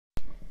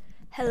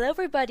Hello,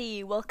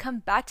 everybody.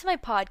 Welcome back to my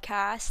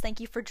podcast. Thank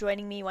you for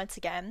joining me once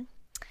again.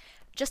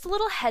 Just a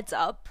little heads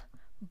up,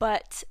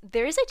 but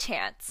there is a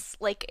chance,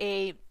 like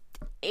a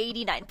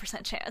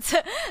 89% chance,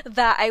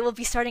 that I will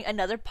be starting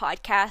another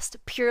podcast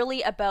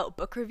purely about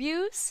book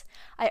reviews.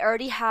 I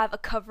already have a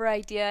cover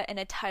idea and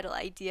a title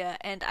idea,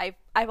 and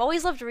I've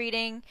always loved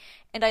reading,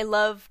 and I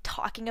love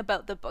talking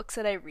about the books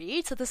that I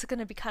read. So this is going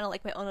to be kind of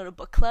like my own little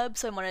book club.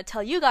 So I want to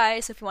tell you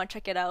guys, if you want to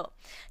check it out,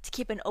 to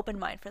keep an open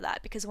mind for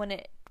that, because when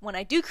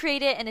I do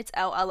create it and it's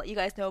out, I'll let you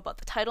guys know about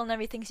the title and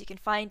everything so you can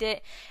find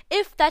it.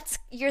 If that's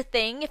your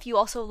thing, if you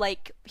also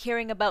like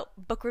hearing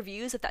about book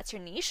reviews, if that's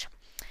your niche.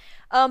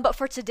 But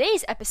for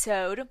today's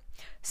episode,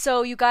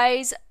 so you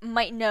guys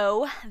might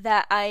know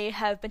that I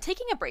have been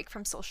taking a break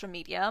from social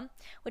media,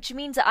 which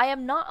means that I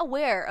am not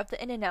aware of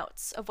the in and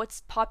outs of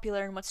what's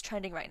popular and what's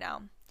trending right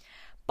now.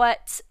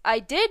 But I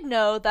did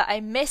know that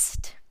I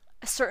missed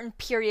a certain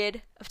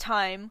period of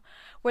time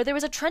where there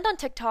was a trend on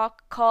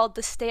TikTok called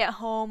the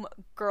stay-at-home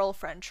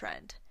girlfriend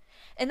trend.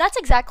 And that's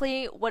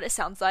exactly what it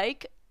sounds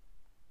like.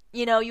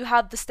 You know, you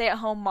have the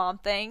stay-at-home mom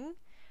thing.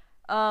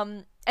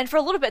 And for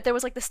a little bit, there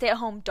was like the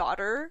stay-at-home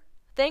daughter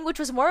thing, which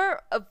was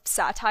more of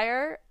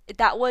satire.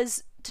 That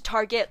was to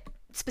target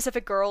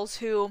specific girls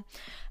who,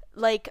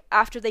 like,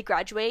 after they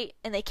graduate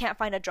and they can't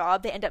find a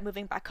job, they end up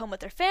moving back home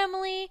with their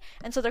family.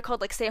 And so they're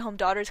called like stay-at-home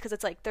daughters because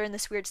it's like they're in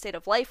this weird state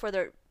of life where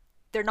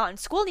they're not in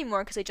school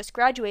anymore because they just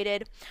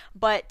graduated,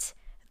 but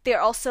they're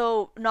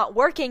also not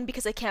working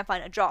because they can't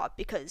find a job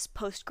because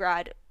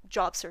post-grad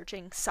job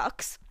searching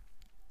sucks.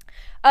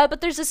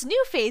 But there's this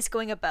new phase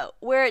going about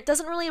where it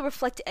doesn't really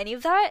reflect any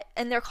of that,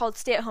 and they're called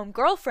stay-at-home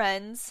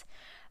girlfriends,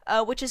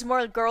 which is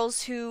more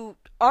girls who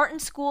aren't in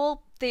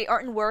school, they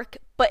aren't in work,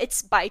 but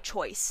it's by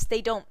choice.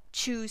 They don't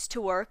choose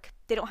to work,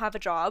 they don't have a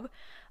job.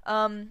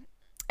 And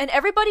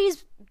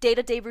everybody's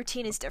day-to-day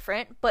routine is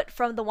different, but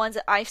from the ones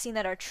that I've seen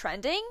that are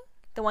trending,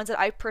 the ones that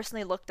I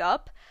personally looked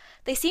up,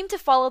 they seem to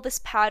follow this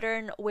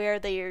pattern where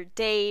their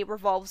day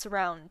revolves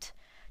around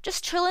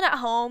just chilling at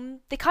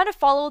home. They kind of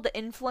follow the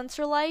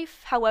influencer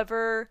life,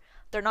 however,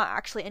 they're not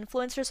actually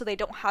influencers, so they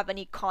don't have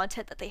any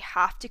content that they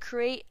have to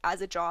create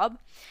as a job.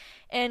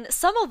 And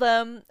some of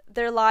them,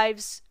 their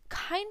lives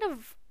kind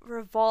of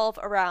revolve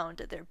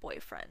around their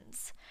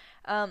boyfriends.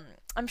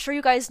 I'm sure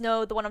you guys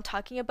know the one I'm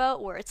talking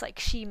about, where it's like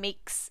she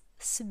makes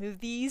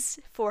smoothies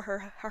for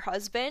her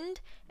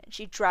husband, and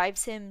she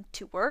drives him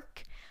to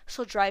work.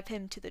 She'll drive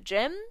him to the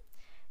gym,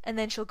 and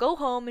then she'll go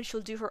home and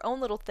she'll do her own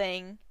little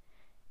thing,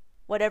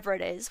 whatever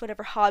it is,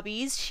 whatever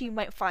hobbies she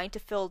might find to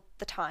fill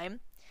the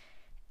time.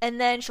 And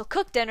then she'll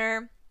cook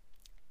dinner,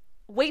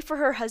 wait for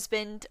her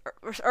husband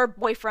or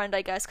boyfriend,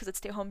 I guess, because it's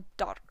stay-at-home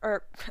daughter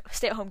or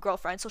stay-at-home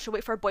girlfriend. So she'll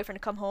wait for her boyfriend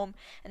to come home,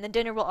 and then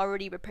dinner will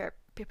already be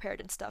prepared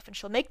and stuff. And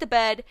she'll make the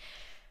bed,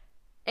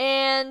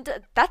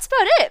 and that's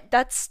about it.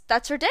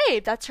 That's her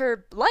day. That's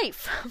her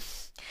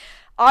life.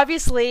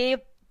 Obviously,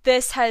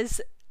 this has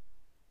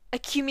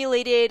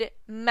accumulated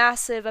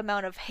massive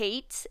amount of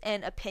hate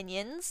and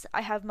opinions.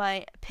 I have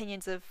my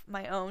opinions of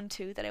my own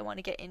too that I want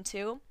to get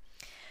into.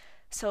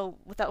 So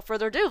without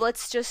further ado,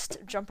 let's just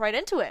jump right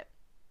into it.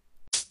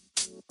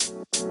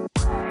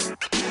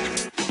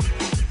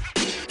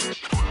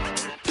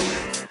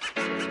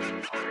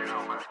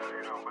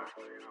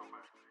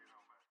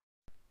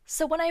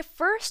 So when I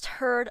first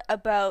heard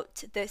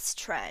about this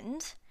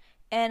trend,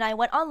 and I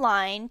went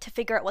online to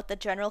figure out what the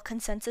general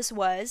consensus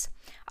was,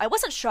 I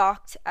wasn't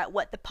shocked at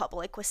what the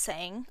public was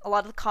saying. A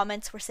lot of the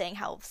comments were saying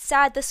how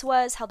sad this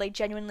was, how they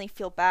genuinely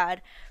feel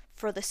bad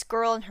for this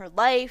girl in her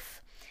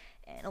life,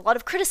 and a lot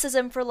of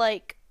criticism for,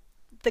 like,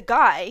 the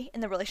guy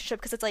in the relationship,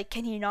 because it's like,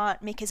 can he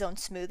not make his own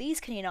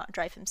smoothies? Can he not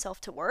drive himself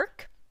to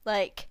work?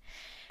 Like,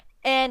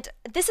 and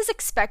this is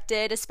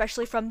expected,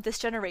 especially from this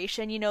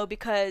generation, you know,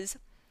 because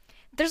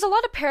there's a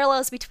lot of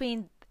parallels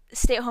between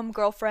stay-at-home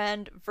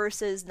girlfriend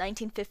versus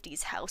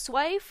 1950s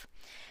housewife,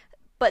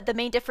 but the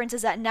main difference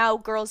is that now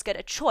girls get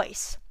a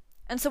choice.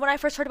 And so when I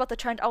first heard about the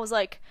trend, I was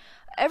like,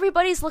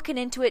 everybody's looking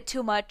into it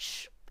too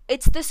much.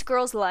 It's this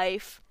girl's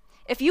life.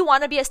 If you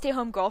want to be a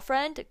stay-at-home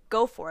girlfriend,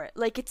 go for it.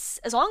 Like, it's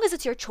as long as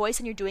it's your choice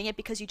and you're doing it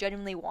because you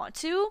genuinely want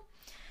to,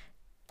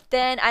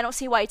 then I don't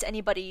see why it's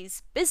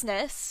anybody's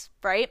business,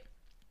 right?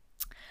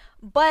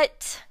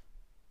 But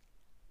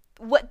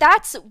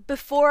that's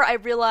before I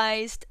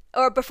realized,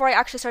 or before I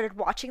actually started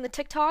watching the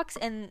TikToks,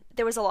 and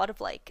there was a lot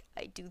of like,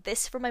 I do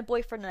this for my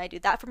boyfriend and I do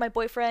that for my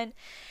boyfriend,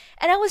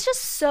 and I was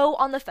just so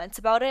on the fence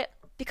about it,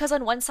 because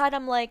on one side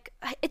I'm like,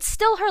 it's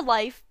still her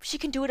life, she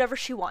can do whatever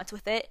she wants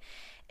with it.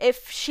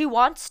 If she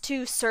wants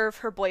to serve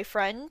her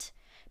boyfriend,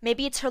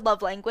 maybe it's her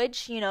love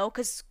language, you know,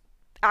 because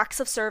acts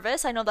of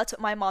service, I know that's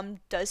what my mom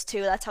does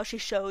too. That's how she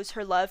shows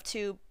her love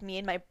to me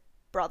and my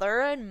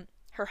brother and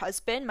her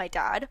husband, my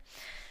dad.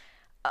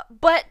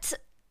 But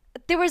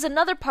there was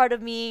another part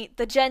of me,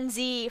 the Gen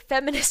Z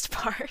feminist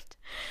part,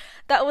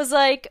 that was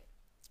like,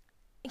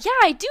 yeah,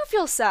 I do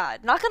feel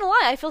sad. Not gonna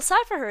lie, I feel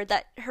sad for her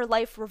that her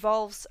life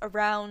revolves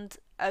around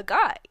a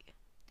guy.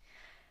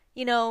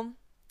 You know,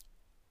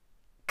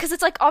 because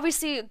it's like,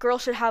 obviously a girl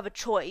should have a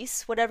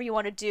choice, whatever you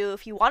want to do.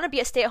 If you want to be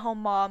a stay-at-home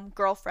mom,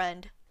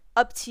 girlfriend,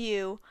 up to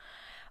you.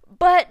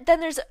 But then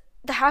there's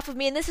the half of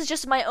me, and this is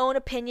just my own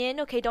opinion,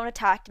 okay, don't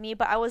attack me,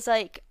 but I was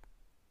like,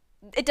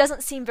 it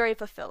doesn't seem very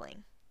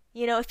fulfilling.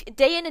 You know, if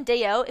day in and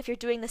day out, if you're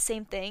doing the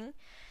same thing,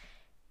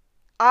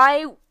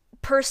 I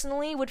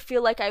personally would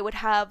feel like I would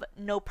have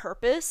no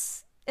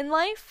purpose in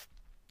life.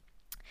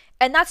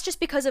 And that's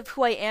just because of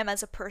who I am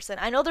as a person.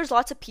 I know there's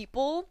lots of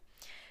people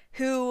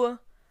who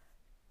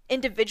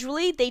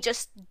individually, they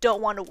just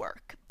don't want to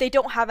work. They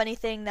don't have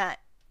anything that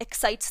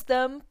excites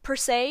them per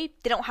se.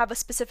 They don't have a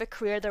specific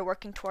career they're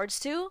working towards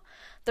to.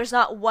 There's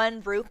not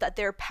one route that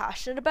they're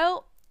passionate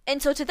about.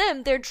 And so to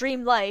them, their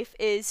dream life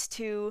is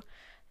to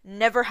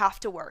never have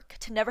to work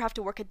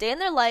a day in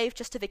their life,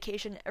 just to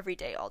vacation every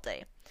day, all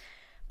day.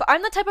 But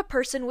I'm the type of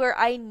person where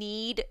I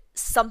need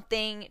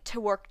something to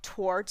work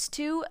towards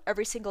to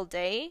every single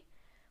day,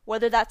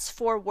 whether that's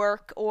for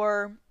work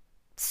or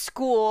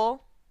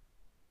school.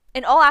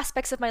 In all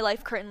aspects of my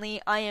life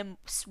currently, I am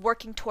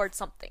working towards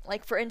something.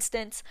 Like, for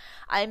instance,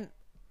 I'm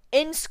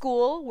in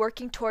school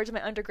working towards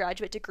my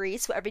undergraduate degree,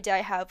 so every day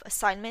I have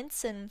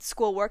assignments and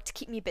schoolwork to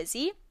keep me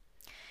busy.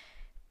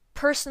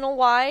 Personal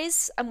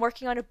wise, I'm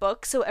working on a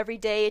book, so every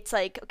day it's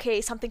like, okay,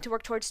 something to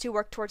work towards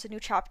a new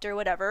chapter,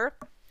 whatever.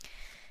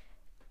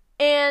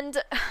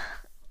 And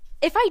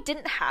if I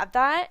didn't have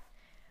that,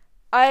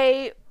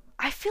 I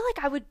feel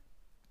like I would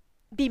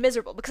be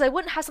miserable, because I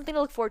wouldn't have something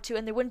to look forward to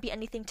and there wouldn't be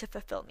anything to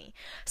fulfill me.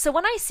 So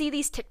when I see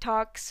these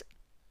TikToks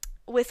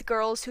with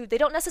girls who, they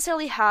don't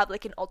necessarily have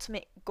like an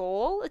ultimate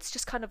goal, it's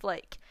just kind of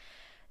like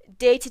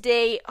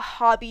day-to-day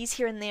hobbies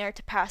here and there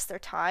to pass their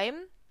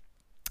time.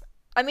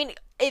 I mean,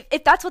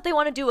 if that's what they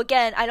want to do,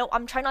 again,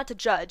 I'm trying not to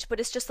judge, but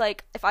it's just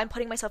like, if I'm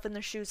putting myself in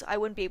their shoes, I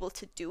wouldn't be able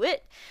to do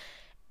it.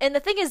 And the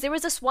thing is, there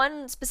was this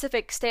one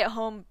specific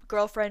stay-at-home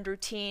girlfriend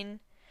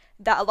routine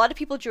that a lot of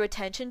people drew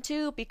attention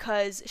to,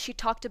 because she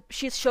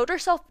showed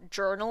herself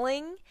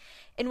journaling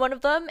in one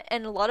of them,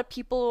 and a lot of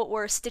people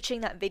were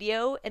stitching that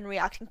video and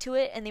reacting to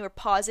it, and they were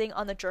pausing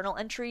on the journal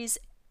entries,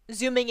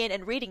 zooming in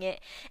and reading it,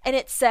 and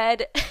it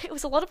said, it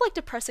was a lot of like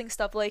depressing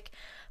stuff, like,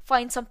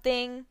 find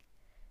something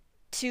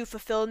to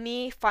fulfill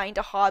me, find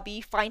a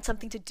hobby, find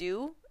something to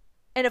do.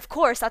 And of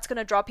course that's going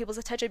to draw people's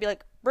attention and be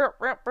like, burp,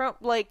 burp, burp,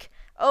 like,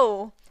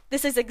 oh,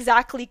 this is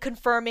exactly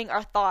confirming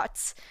our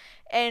thoughts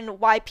and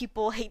why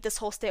people hate this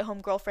whole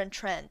stay-at-home girlfriend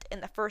trend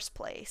in the first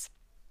place.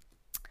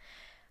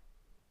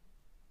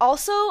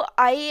 Also,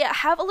 I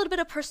have a little bit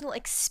of personal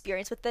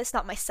experience with this,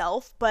 not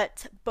myself,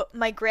 but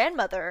my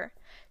grandmother.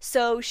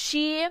 So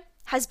she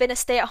has been a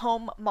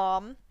stay-at-home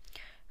mom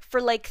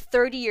for like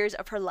 30 years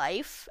of her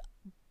life,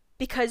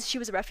 because she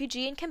was a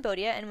refugee in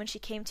Cambodia, and when she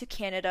came to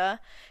Canada,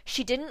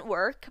 she didn't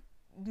work,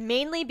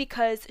 mainly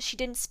because she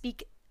didn't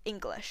speak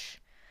English.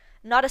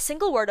 Not a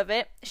single word of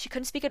it. She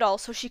couldn't speak at all,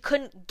 so she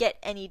couldn't get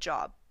any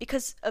job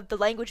because of the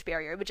language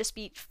barrier. It would just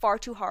be far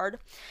too hard.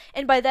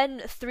 And by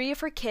then, 3 of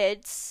her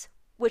kids,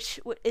 which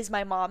is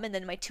my mom and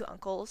then my 2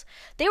 uncles,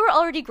 they were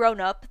already grown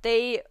up.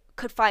 They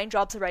could find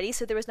jobs already,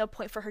 so there was no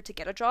point for her to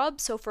get a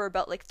job. So for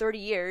about like 30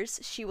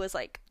 years, she was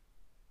like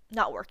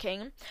not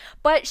working.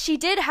 But she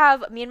did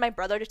have me and my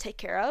brother to take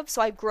care of,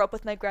 so I grew up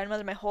with my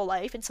grandmother my whole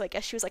life, and so I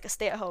guess she was like a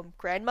stay-at-home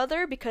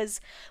grandmother,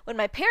 because when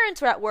my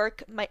parents were at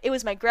work, it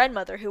was my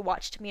grandmother who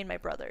watched me and my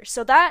brother.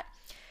 So that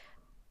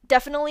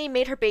definitely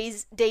made her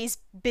days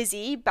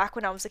busy back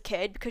when I was a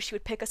kid, because she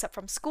would pick us up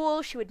from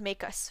school, she would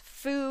make us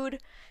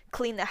food,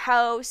 clean the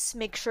house,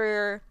 make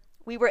sure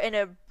we were in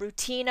a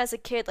routine as a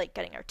kid, like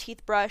getting our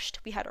teeth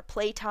brushed, we had our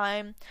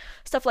playtime,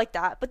 stuff like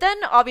that. But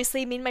then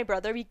obviously me and my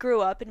brother, we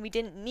grew up and we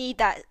didn't need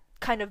that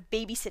kind of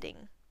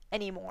babysitting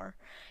anymore.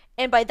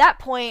 And by that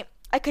point,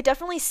 I could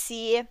definitely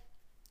see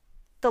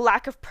the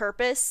lack of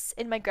purpose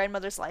in my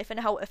grandmother's life and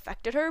how it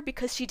affected her,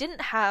 because she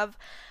didn't have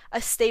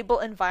a stable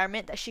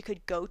environment that she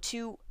could go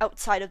to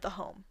outside of the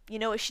home. You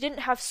know, she didn't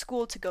have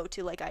school to go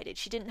to like I did.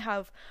 She didn't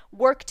have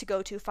work to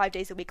go to 5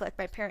 days a week like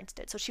my parents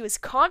did. So she was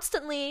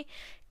constantly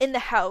in the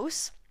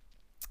house,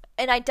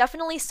 and I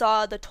definitely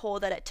saw the toll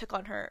that it took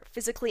on her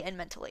physically and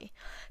mentally.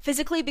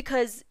 Physically,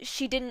 because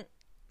she didn't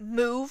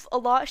move a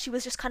lot. She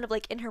was just kind of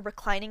like in her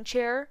reclining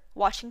chair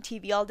watching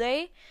TV all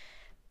day.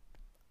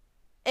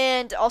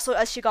 And also,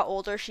 as she got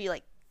older,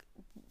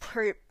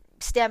 her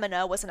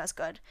stamina wasn't as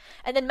good.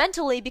 And then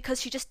mentally, because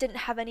she just didn't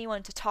have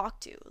anyone to talk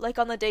to. Like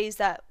on the days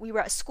that we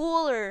were at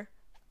school or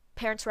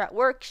parents were at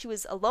work, she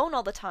was alone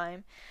all the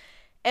time.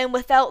 And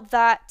without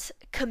that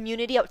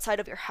community outside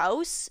of your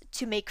house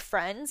to make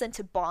friends and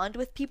to bond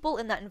with people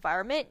in that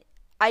environment,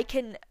 I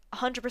can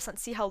 100%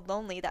 see how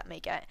lonely that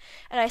may get.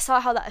 And I saw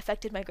how that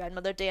affected my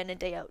grandmother day in and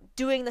day out,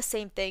 doing the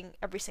same thing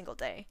every single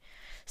day.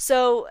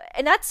 So,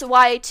 and that's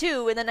why,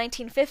 too, in the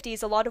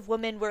 1950s, a lot of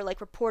women were, like,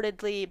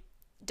 reportedly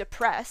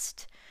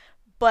depressed.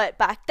 But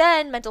back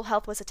then, mental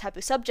health was a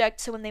taboo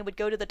subject, so when they would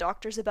go to the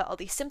doctors about all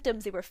these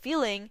symptoms they were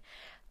feeling,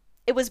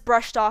 it was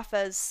brushed off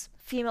as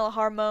female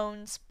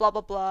hormones, blah,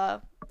 blah,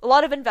 blah. A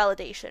lot of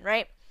invalidation,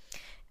 right?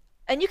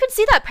 And you can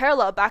see that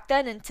parallel back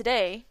then and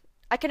today.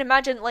 I can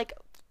imagine, like,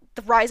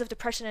 the rise of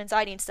depression and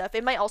anxiety and stuff,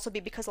 it might also be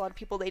because a lot of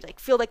people, they like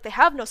feel like they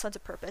have no sense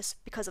of purpose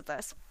because of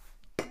this.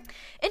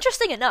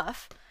 Interesting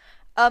enough,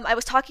 I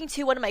was talking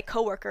to one of my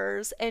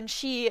coworkers, and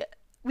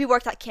we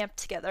worked at camp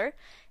together,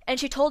 and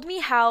she told me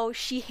how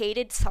she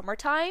hated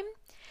summertime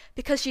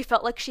because she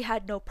felt like she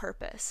had no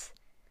purpose.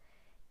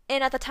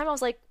 And at the time I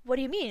was like, what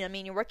do you mean? I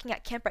mean, you're working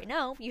at camp right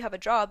now, you have a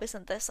job,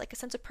 isn't this like a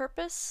sense of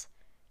purpose?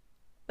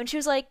 And she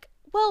was like,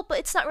 well, but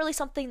it's not really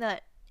something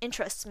that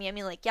interests me. I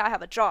mean, like, yeah, I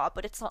have a job,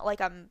 but it's not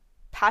like I'm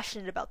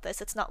passionate about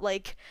this. It's not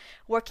like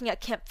working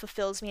at camp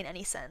fulfills me in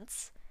any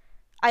sense.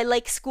 I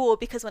like school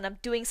because when I'm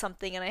doing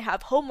something and I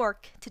have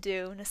homework to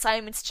do and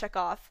assignments to check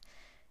off,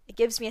 it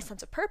gives me a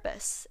sense of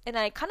purpose. And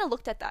I kind of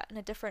looked at that in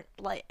a different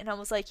light, and I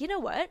was like, you know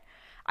what?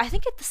 I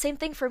think it's the same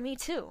thing for me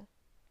too.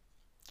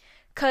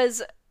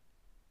 Because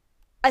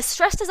as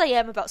stressed as I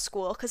am about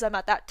school, because I'm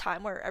at that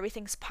time where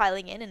everything's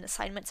piling in and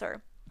assignments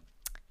are,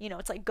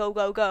 it's like go,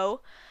 go,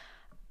 go.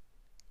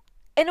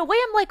 In a way,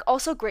 I'm like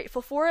also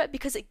grateful for it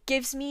because it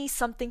gives me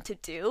something to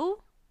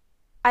do.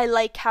 I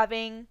like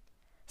having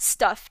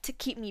stuff to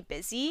keep me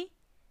busy,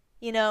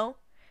 and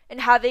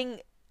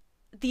having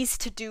these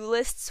to-do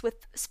lists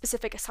with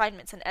specific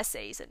assignments and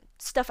essays and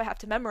stuff I have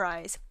to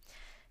memorize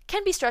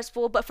can be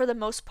stressful, but for the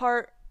most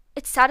part,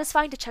 it's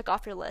satisfying to check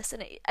off your list.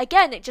 And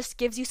it just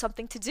gives you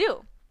something to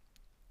do.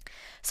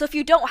 So if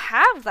you don't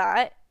have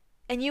that,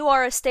 and you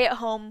are a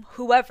stay-at-home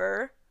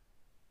whoever,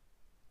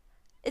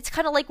 it's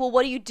kind of like, well,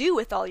 what do you do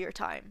with all your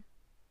time?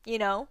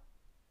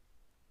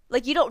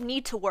 Like, you don't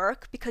need to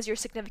work because your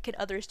significant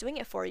other is doing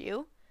it for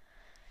you.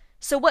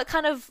 So what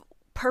kind of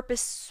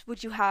purpose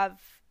would you have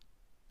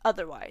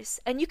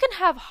otherwise? And you can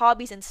have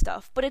hobbies and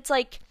stuff, but it's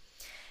like,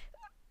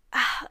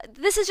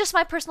 this is just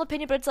my personal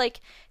opinion, but it's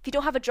like, if you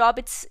don't have a job,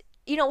 it's,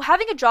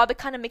 having a job, it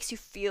kind of makes you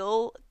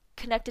feel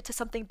connected to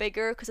something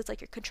bigger because it's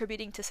like you're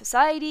contributing to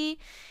society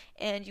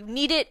and you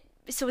need it.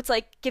 So it's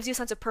like, gives you a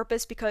sense of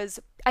purpose, because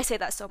I say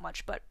that so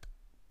much, but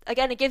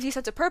again, it gives you a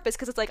sense of purpose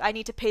because it's like, I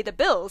need to pay the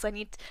bills.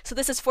 So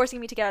this is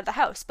forcing me to get out of the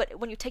house. But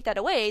when you take that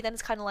away, then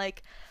it's kind of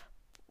like,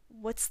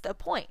 what's the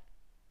point?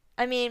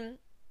 I mean,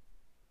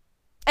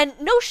 and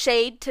no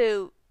shade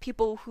to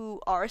people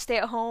who are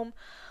stay-at-home,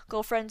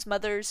 girlfriends,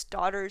 mothers,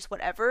 daughters,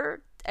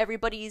 whatever.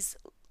 Everybody's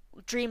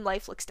dream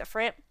life looks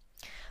different.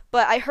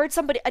 But I heard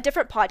a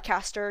different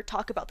podcaster,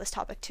 talk about this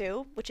topic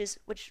too, which is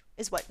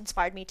what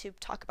inspired me to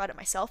talk about it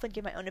myself and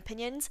give my own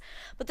opinions.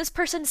 But this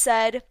person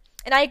said,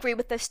 and I agree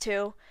with this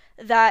too,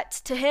 that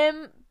to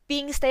him,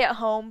 being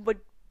stay-at-home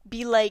would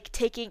be like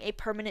taking a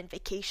permanent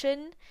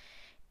vacation,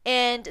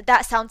 and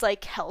that sounds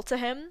like hell to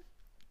him.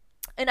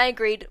 And I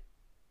agreed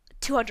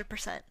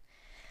 200%.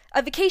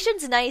 A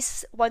vacation's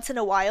nice once in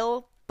a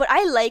while, but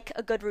I like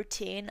a good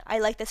routine. I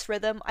like this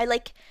rhythm. I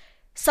like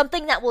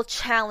something that will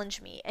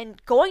challenge me.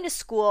 And going to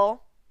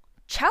school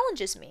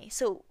challenges me.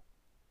 So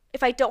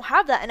if I don't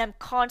have that and I'm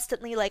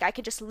constantly like, I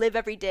can just live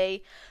every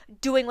day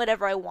doing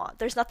whatever I want,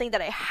 there's nothing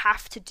that I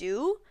have to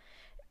do,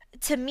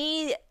 to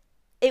me,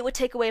 it would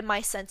take away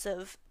my sense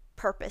of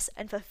purpose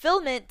and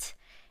fulfillment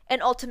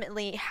and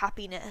ultimately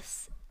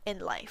happiness in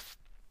life.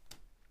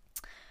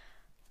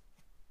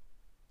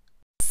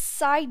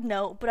 Side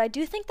note, but I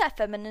do think that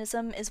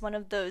feminism is one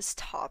of those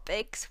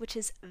topics which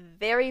is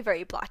very,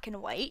 very black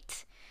and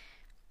white.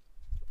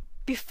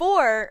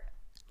 Before,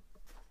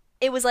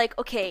 it was like,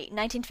 okay,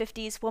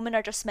 1950s, women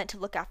are just meant to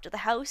look after the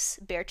house,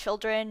 bear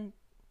children,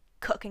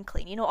 cook and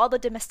clean, all the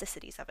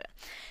domesticities of it.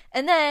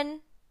 And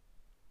then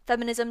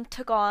feminism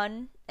took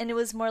on, and it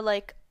was more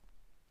like,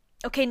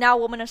 okay, now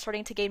women are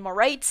starting to gain more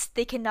rights,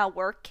 they can now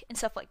work and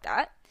stuff like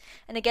that.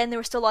 And again, there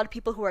were still a lot of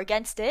people who were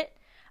against it.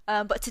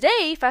 But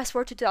today, fast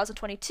forward to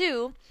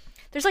 2022,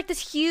 there's like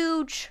this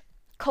huge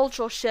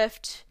cultural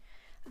shift.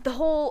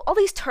 All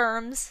these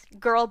terms,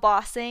 girl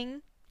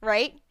bossing,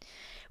 right?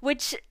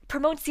 Which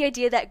promotes the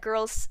idea that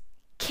girls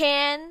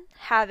can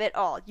have it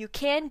all. You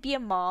can be a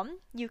mom,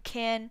 you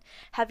can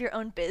have your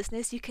own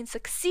business, you can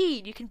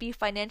succeed, you can be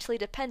financially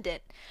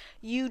dependent.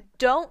 You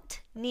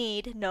don't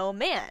need no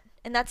man.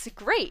 And that's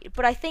great,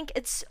 but I think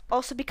it's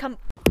also become...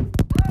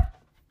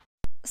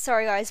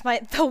 Sorry guys,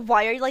 the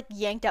wire like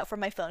yanked out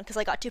from my phone because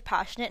I got too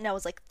passionate and I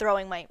was like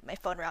throwing my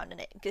phone around and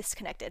it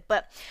disconnected.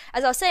 But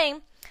as I was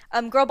saying,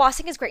 girl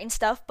bossing is great and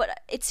stuff, but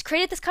it's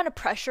created this kind of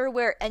pressure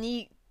where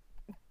any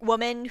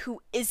woman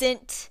who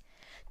isn't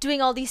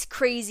doing all these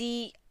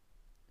crazy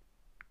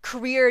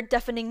career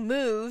deafening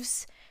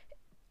moves,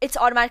 it's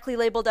automatically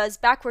labeled as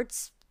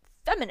backwards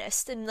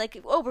feminist, and like,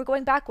 oh, we're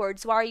going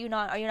backwards, why are you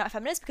not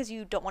feminist because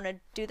you don't want to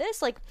do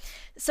this? Like,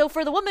 so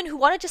for the women who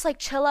want to just like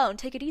chill out and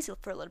take it easy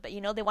for a little bit,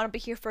 they want to be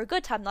here for a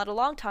good time, not a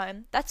long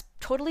time, that's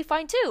totally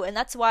fine too. And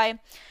that's why,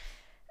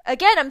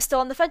 again, I'm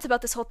still on the fence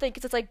about this whole thing,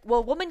 because it's like,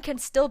 well, women can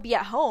still be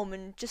at home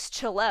and just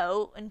chill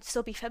out and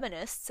still be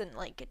feminists, and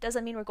like, it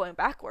doesn't mean we're going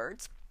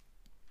backwards,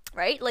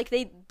 right? Like,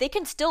 they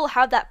can still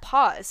have that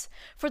pause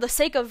for the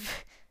sake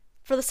of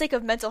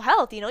mental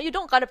health. You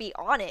don't gotta be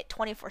on it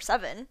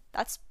 24/7.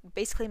 That's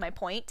basically my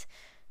point.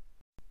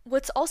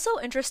 What's also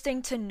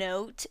interesting to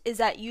note is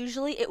that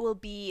usually it will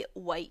be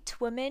white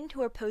women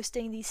who are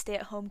posting these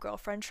stay-at-home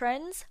girlfriend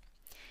trends,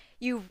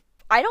 you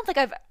I don't think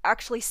I've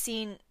actually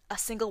seen a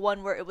single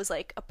one where it was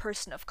like a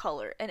person of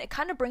color. And it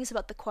kind of brings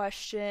about the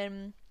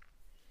question,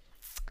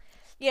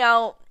 you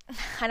know,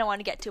 I don't want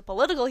to get too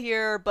political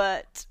here,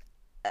 but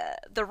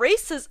the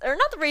racism, or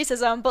not the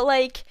racism, but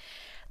like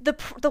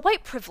the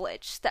white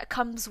privilege that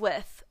comes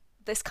with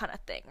this kind of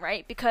thing,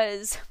 right?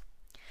 Because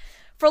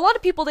for a lot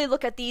of people, they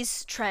look at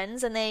these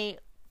trends and they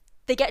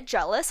get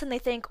jealous and they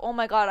think, oh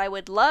my god, I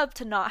would love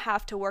to not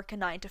have to work a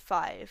 9 to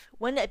 5.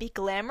 Wouldn't it be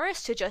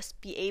glamorous to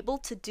just be able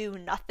to do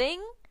nothing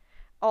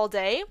all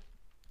day?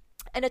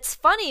 And it's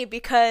funny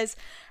because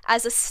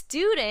as a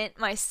student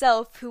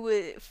myself who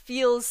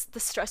feels the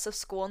stress of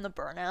school and the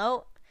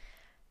burnout,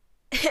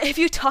 if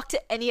you talk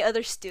to any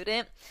other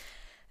student,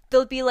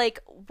 they'll be like,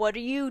 what are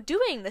you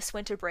doing this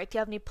winter break? Do you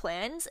have any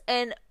plans?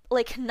 And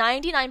like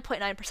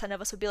 99.9%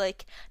 of us would be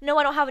like, no,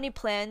 I don't have any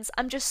plans.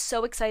 I'm just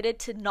so excited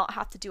to not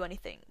have to do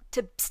anything,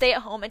 to stay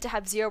at home and to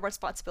have zero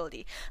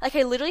responsibility. Like,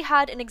 I literally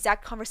had an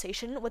exact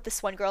conversation with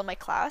this one girl in my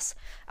class.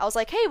 I was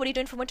like, hey, what are you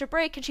doing for winter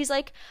break? And she's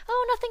like,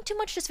 oh, nothing too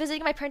much, just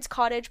visiting my parents'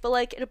 cottage, but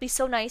like, it'll be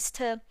so nice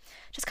to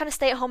just kind of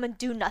stay at home and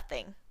do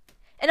nothing.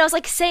 And I was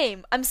like,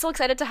 same. I'm so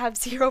excited to have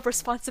zero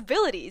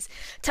responsibilities.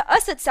 To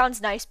us, it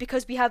sounds nice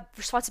because we have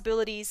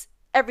responsibilities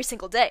every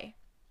single day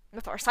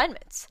with our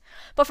assignments.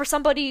 But for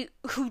somebody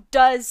who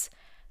does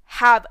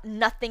have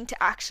nothing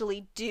to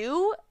actually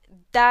do,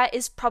 that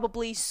is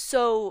probably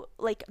so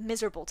like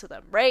miserable to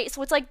them, right?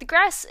 So it's like the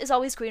grass is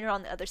always greener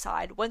on the other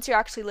side. Once you're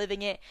actually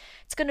living it,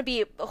 it's going to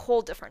be a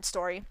whole different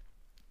story.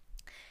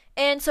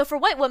 And so for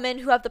white women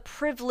who have the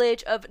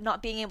privilege of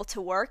not being able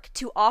to work,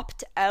 to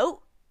opt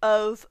out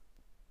of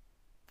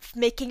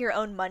making your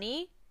own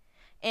money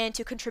and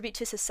to contribute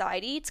to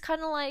society, it's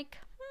kind of like,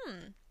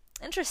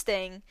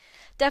 interesting.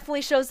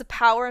 Definitely shows the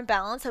power and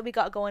balance that we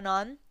got going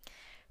on.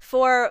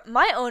 For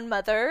my own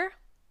mother,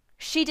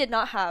 she did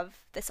not have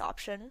this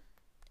option.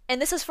 And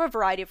this is for a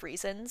variety of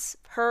reasons.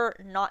 Her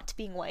not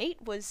being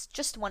white was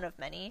just one of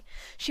many.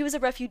 She was a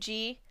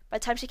refugee. By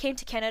the time she came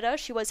to Canada,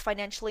 she was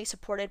financially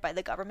supported by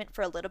the government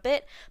for a little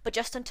bit, but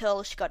just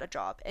until she got a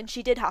job. And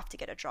she did have to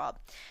get a job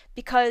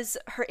because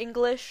her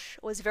English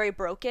was very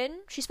broken.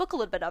 She spoke a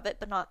little bit of it,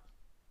 but not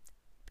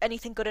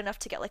anything good enough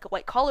to get like a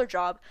white collar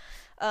job.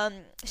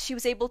 She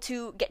was able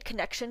to get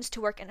connections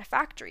to work in a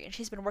factory, and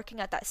she's been working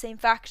at that same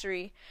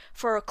factory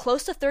for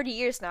close to 30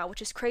 years now,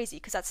 which is crazy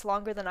because that's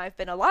longer than I've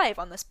been alive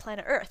on this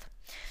planet Earth.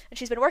 And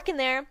she's been working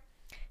there,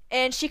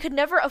 and she could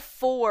never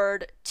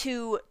afford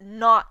to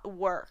not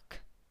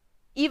work.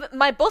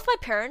 Both my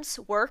parents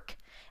work,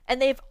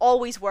 and they've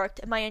always worked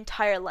in my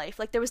entire life.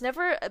 Like, there was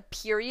never a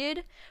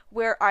period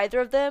where either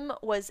of them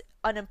was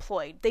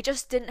unemployed. They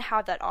just didn't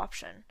have that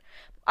option.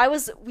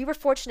 We were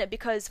fortunate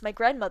because my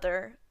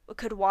grandmother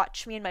could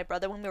watch me and my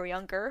brother when we were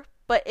younger,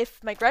 but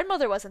if my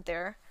grandmother wasn't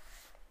there,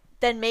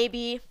 then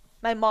maybe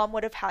my mom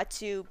would have had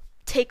to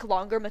take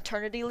longer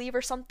maternity leave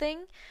or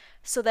something,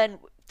 so then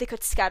they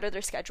could scatter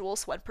their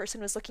schedules. So one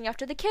person was looking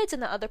after the kids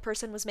and the other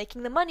person was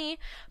making the money,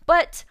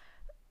 but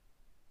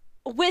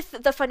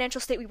with the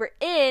financial state we were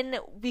in,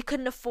 we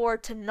couldn't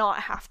afford to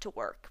not have to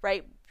work,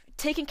 right?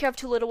 Taking care of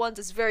two little ones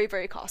is very,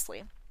 very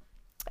costly.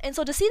 And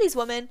so to see these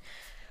women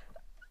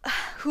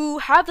who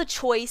have the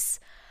choice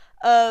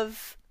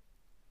of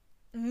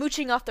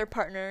mooching off their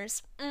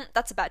partners,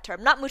 that's a bad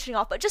term, not mooching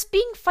off, but just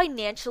being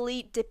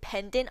financially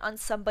dependent on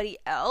somebody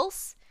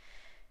else,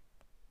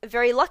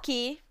 very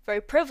lucky,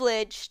 very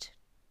privileged,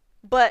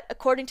 but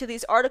according to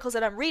these articles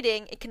that I'm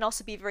reading, it can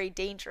also be very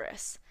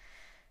dangerous.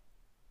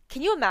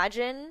 Can you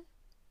imagine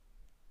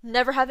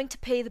never having to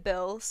pay the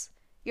bills?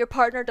 Your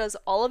partner does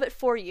all of it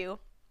for you.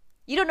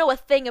 You don't know a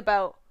thing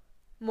about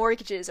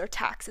mortgages or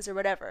taxes or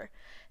whatever.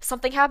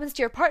 Something happens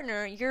to your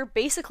partner, you're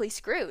basically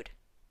screwed,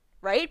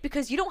 right?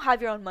 Because you don't have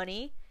your own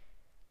money.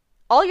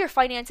 All your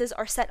finances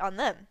are set on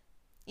them.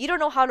 You don't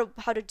know how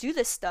to do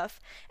this stuff.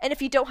 And if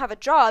you don't have a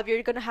job,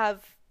 you're going to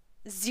have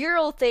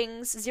zero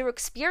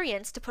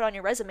experience to put on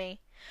your resume.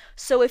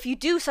 So if you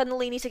do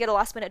suddenly need to get a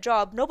last minute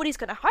job, nobody's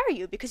going to hire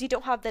you because you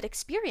don't have that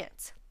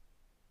experience.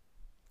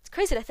 It's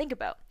crazy to think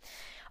about.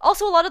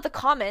 Also, a lot of the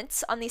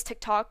comments on these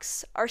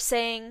TikToks are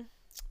saying,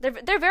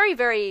 they're very,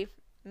 very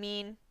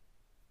mean.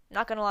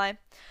 Not gonna lie.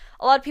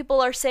 A lot of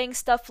people are saying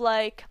stuff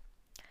like,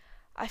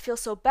 I feel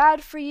so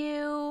bad for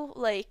you,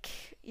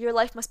 like, your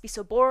life must be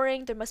so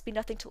boring, there must be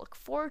nothing to look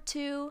forward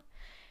to.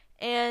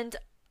 And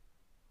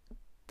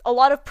a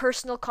lot of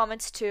personal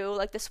comments too,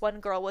 like this one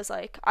girl was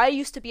like, I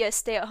used to be a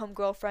stay-at-home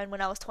girlfriend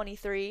when I was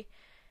 23.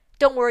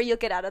 Don't worry, you'll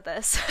get out of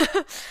this.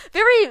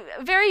 Very,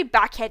 very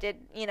backhanded,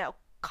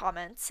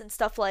 comments and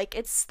stuff like,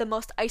 it's the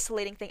most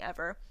isolating thing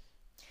ever.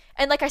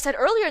 And like I said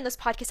earlier in this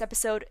podcast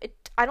episode,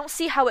 I don't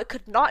see how it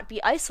could not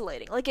be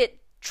isolating. Like,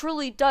 it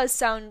truly does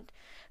sound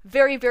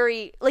very,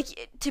 very,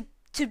 like,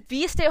 to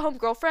be a stay-at-home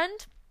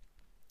girlfriend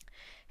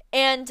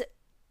and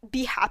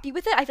be happy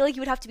with it, I feel like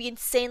you would have to be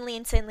insanely,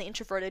 insanely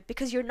introverted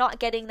because you're not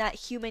getting that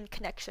human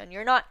connection.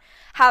 You're not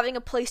having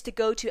a place to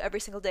go to every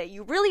single day.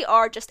 You really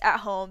are just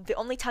at home. The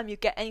only time you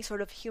get any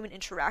sort of human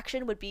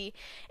interaction would be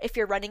if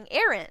you're running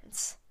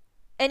errands.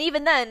 And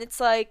even then, it's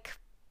like,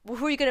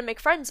 who are you going to make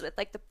friends with?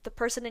 Like the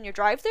person in your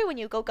drive-thru when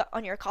you go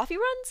on your coffee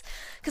runs?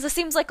 Because it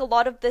seems like a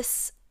lot of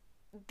these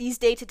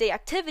day-to-day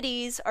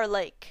activities are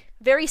like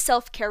very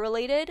self-care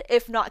related,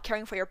 if not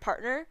caring for your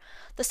partner.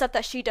 The stuff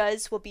that she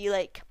does will be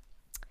like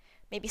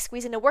maybe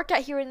squeeze in a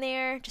workout here and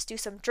there, just do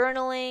some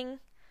journaling,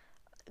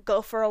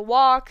 go for a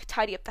walk,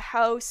 tidy up the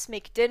house,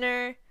 make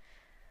dinner.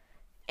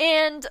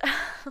 And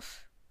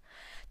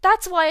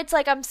that's why it's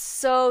like I'm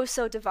so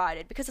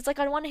divided, because it's like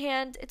on one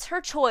hand it's her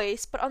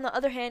choice, but on the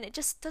other hand it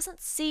just doesn't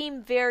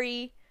seem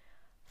very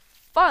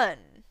fun,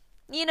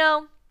 you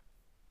know?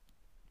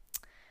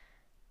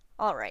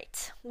 All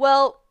right.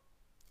 Well,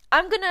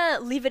 I'm going to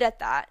leave it at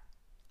that.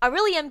 I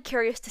really am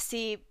curious to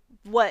see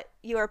what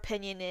your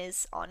opinion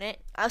is on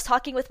it. I was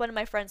talking with one of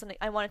my friends and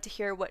I wanted to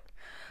hear what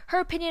her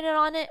opinion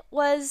on it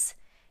was,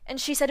 and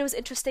she said it was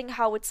interesting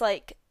how it's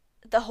like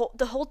the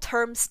whole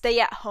term stay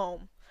at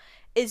home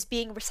is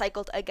being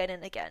recycled again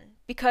and again,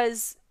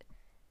 because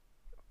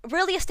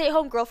really a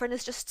stay-at-home girlfriend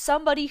is just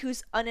somebody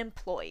who's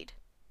unemployed,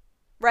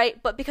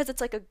 right? But because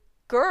it's like a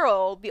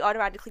girl, we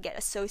automatically get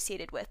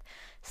associated with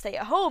stay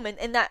at home,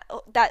 and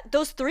that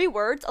those three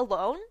words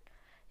alone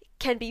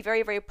can be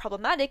very, very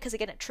problematic, because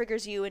again it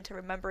triggers you into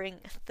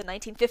remembering the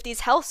 1950s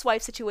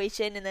housewife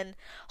situation, and then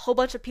a whole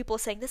bunch of people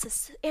saying this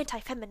is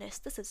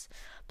anti-feminist, this is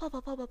blah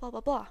blah blah blah blah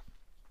blah blah.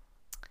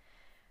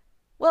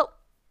 Well,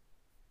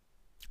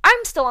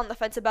 I'm still on the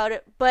fence about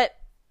it, but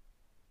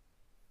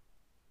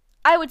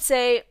I would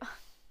say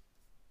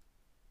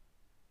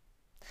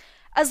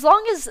as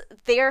long as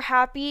they're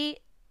happy,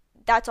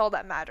 that's all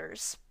that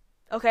matters.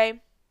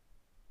 Okay?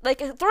 Like,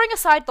 throwing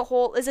aside the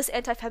whole, is this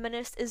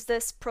anti-feminist? Is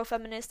this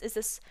pro-feminist? Is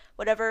this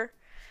whatever?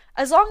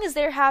 As long as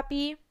they're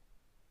happy,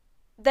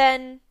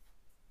 then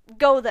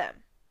go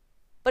them.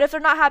 But if they're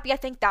not happy, I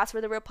think that's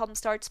where the real problem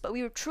starts. But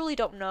we truly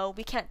don't know.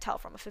 We can't tell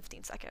from a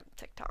 15-second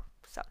TikTok.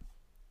 So,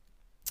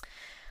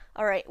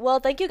 alright. Well,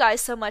 thank you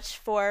guys so much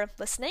for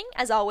listening.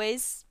 As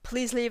always,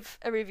 please leave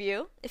a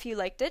review if you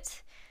liked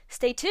it.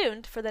 Stay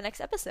tuned for the next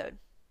episode.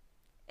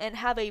 And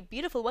have a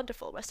beautiful,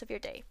 wonderful rest of your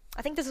day.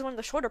 I think this is one of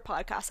the shorter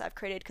podcasts I've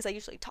created, because I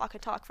usually talk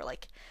and talk for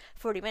like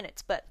 40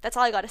 minutes. But that's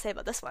all I got to say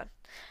about this one.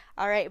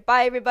 Alright,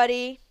 bye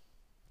everybody.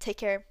 Take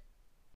care.